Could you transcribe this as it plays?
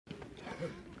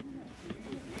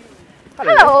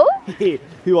Hello.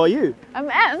 Who are you? I'm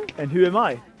Anne. And who am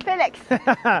I? Felix.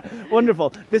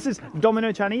 Wonderful. This is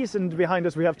Domino Chinese, and behind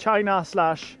us we have China /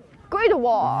 Great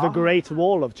Wall. the Great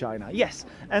Wall of China. Yes.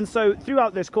 And so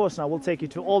throughout this course now, we'll take you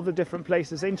to all the different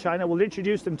places in China. We'll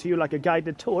introduce them to you like a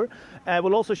guided tour.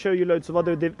 We'll also show you loads of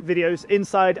other videos,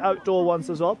 inside, outdoor ones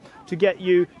as well, to get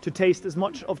you to taste as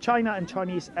much of China and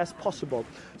Chinese as possible.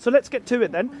 So let's get to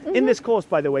it then. In this course,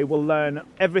 by the way, we'll learn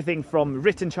everything from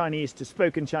written Chinese to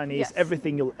spoken Chinese,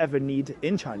 everything you'll ever need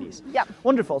in Chinese. Yeah.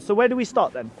 Wonderful. So where do we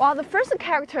start then? Well, the first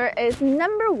character is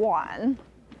number 1.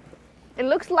 It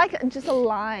looks like just a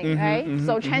line, right?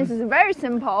 So Chinese is very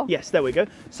simple. Yes, there we go.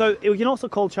 So we can also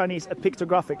call Chinese a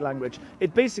pictographic language.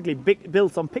 It basically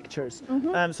builds on pictures.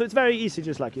 So it's very easy,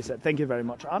 just like you said. Thank you very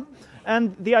much, Anne.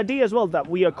 And the idea as well that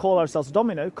we call ourselves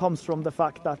Domino comes from the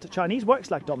fact that Chinese works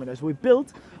like dominoes. We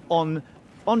build on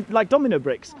like domino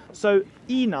bricks. So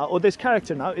Ina, or this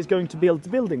character now, is going to build the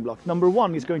building block. Number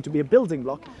 1 is going to be a building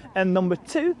block. And number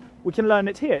 2, we can learn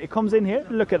it here. It comes in here,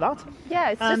 look at that. Yeah,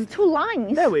 it's just 2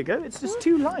 lines. There we go, it's just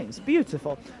 2 lines,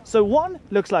 beautiful. So 1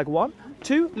 looks like 1,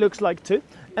 2 looks like 2.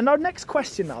 And our next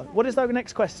question now, what is our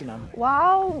next question now?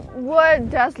 Wow, what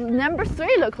does number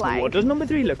 3 look like? What does number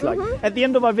 3 look like? At the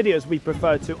end of our videos, we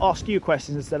prefer to ask you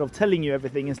questions instead of telling you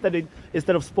everything, instead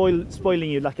of spoiling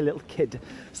you like a little kid.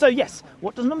 So yes,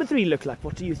 what does number 3 look like?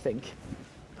 What do you think?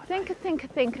 Think.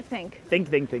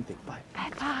 Think. Bye.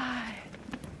 Bye-bye.